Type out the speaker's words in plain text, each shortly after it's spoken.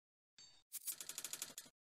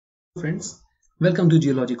Friends, welcome to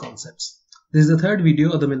Geology Concepts. This is the third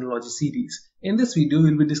video of the Mineralogy series. In this video,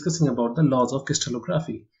 we'll be discussing about the laws of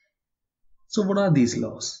crystallography. So what are these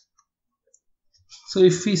laws? So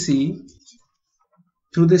if we see,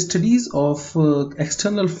 through the studies of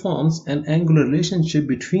external forms and angular relationship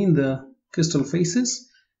between the crystal faces,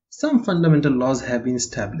 some fundamental laws have been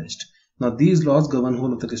established. Now these laws govern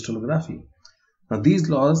whole of the crystallography. Now these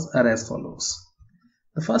laws are as follows.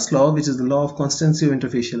 The first law, which is the law of constancy of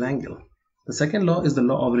interfacial angle. The second law is the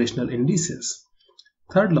law of rational indices.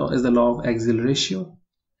 Third law is the law of axial ratio.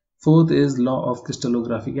 Fourth is law of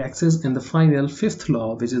crystallographic axis, and the final fifth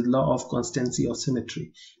law, which is law of constancy of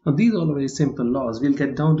symmetry. Now these are very simple laws. We'll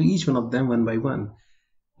get down to each one of them one by one.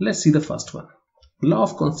 Let's see the first one. Law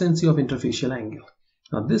of constancy of interfacial angle.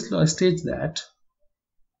 Now this law states that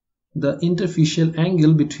the interfacial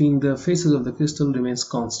angle between the faces of the crystal remains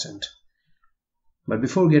constant. But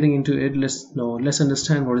before getting into it, let's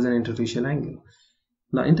understand what is an interfacial angle.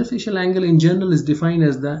 Now, interfacial angle in general is defined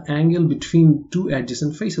as the angle between two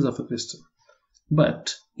adjacent faces of a crystal.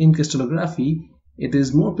 But in crystallography, it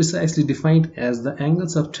is more precisely defined as the angle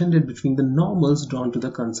subtended between the normals drawn to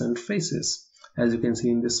the concerned faces, as you can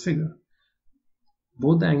see in this figure.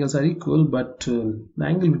 Both the angles are equal, but the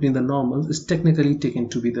angle between the normals is technically taken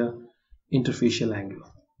to be the interfacial angle.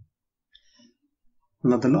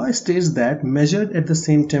 Now the law states that measured at the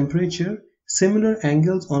same temperature, similar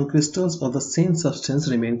angles on crystals of the same substance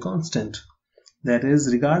remain constant. That is,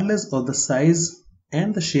 regardless of the size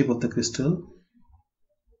and the shape of the crystal,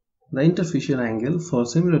 the interfacial angle for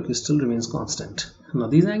similar crystal remains constant. Now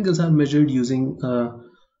these angles are measured using a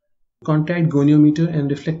contact goniometer and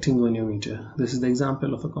reflecting goniometer. This is the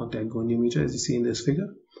example of a contact goniometer as you see in this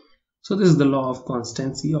figure. So this is the law of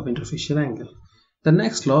constancy of interfacial angle. The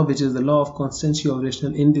next law, which is the law of constancy of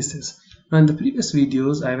rational indices. Now in the previous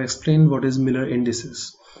videos I have explained what is Miller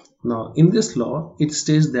indices. Now in this law it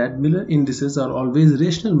states that Miller indices are always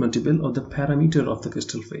rational multiple of the parameter of the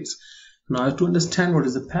crystal face. Now to understand what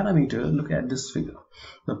is the parameter, look at this figure.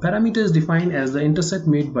 Now parameter is defined as the intercept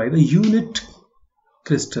made by the unit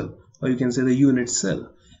crystal, or you can say the unit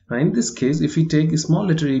cell. Now in this case, if we take a small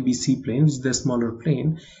letter ABC plane, which is the smaller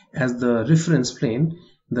plane, as the reference plane,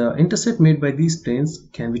 the intercept made by these planes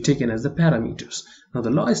can be taken as the parameters. Now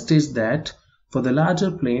the law states that for the larger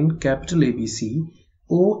plane, capital ABC,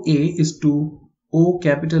 OA is to O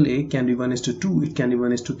capital A can be 1:2, it can be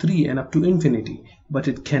 1:3 and up to infinity, but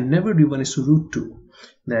it can never be 1:√2.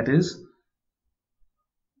 That is,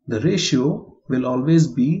 the ratio will always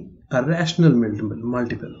be a rational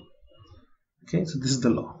multiple. Okay, so this is the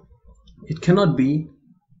law. It cannot be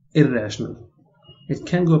irrational. It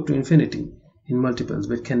can go up to infinity in multiples,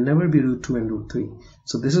 but can never be √2 and √3.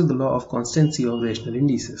 So this is the law of constancy of rational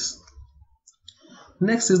indices.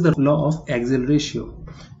 Next is the law of axial ratio.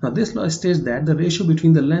 Now this law states that the ratio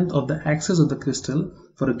between the length of the axis of the crystal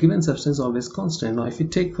for a given substance is always constant. Now if we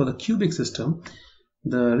take for the cubic system,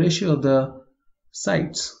 the ratio of the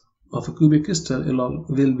sides of a cubic crystal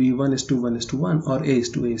will be 1:1:1 or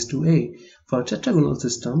A::A::A. For a tetragonal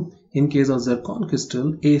system, in case of zircon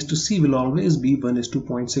crystal, A::C will always be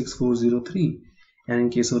 1:0.6403, and in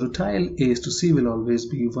case of rutile, A::C will always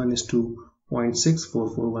be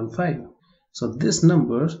 1:0.64415. So this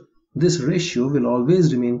ratio will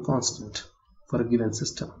always remain constant for a given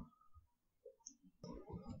system.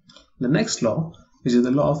 The next law, which is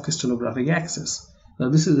the law of crystallographic axis. Now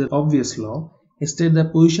this is an obvious law. It states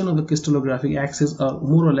that position of the crystallographic axis are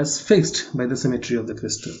more or less fixed by the symmetry of the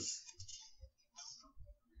crystal.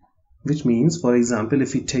 Which means, for example,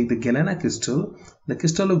 if we take the Galena crystal, the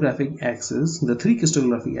crystallographic axis, the three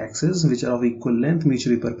crystallographic axes, which are of equal length,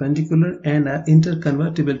 mutually perpendicular, and are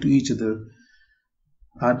interconvertible to each other,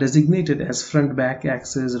 are designated as front-back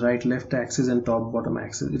axis, right-left axis, and top-bottom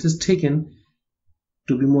axis. It is taken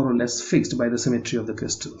to be more or less fixed by the symmetry of the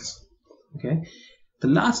crystals. Okay. The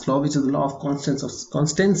last law, which is the law of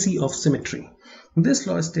constancy of symmetry. This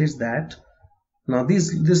law states that, now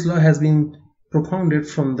this law has been propounded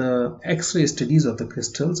from the X-ray studies of the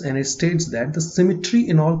crystals, and it states that the symmetry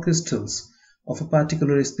in all crystals of a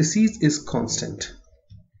particular species is constant.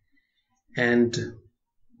 And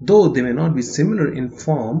though they may not be similar in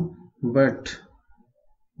form, but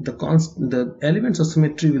the elements of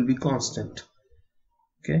symmetry will be constant.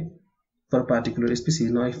 Okay. For a particular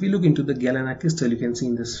species. Now if we look into the Galena crystal, you can see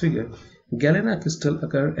in this figure, Galena crystal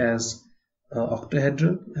occur as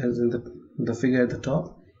octahedral, as in the figure at the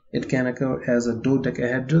top. It can occur as a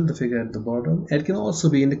dodecahedral, the figure at the bottom. It can also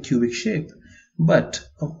be in the cubic shape. But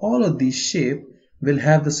of all of these shapes will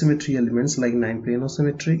have the symmetry elements like 9 plane of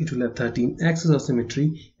symmetry, it will have 13 axes of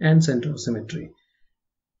symmetry and center of symmetry.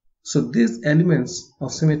 So these elements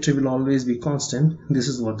of symmetry will always be constant. This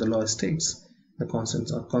is what the law states, the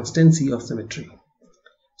constancy of symmetry.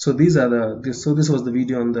 So this was the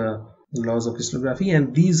video on the laws of crystallography,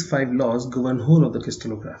 and these 5 laws govern whole of the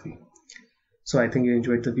crystallography. So I think you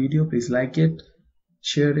enjoyed the video. Please like it,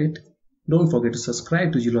 share it. Don't forget to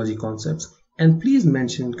subscribe to Geology Concepts, and please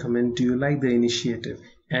mention in comment, do you like the initiative,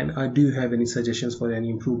 and do you have any suggestions for any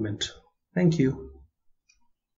improvement? Thank you.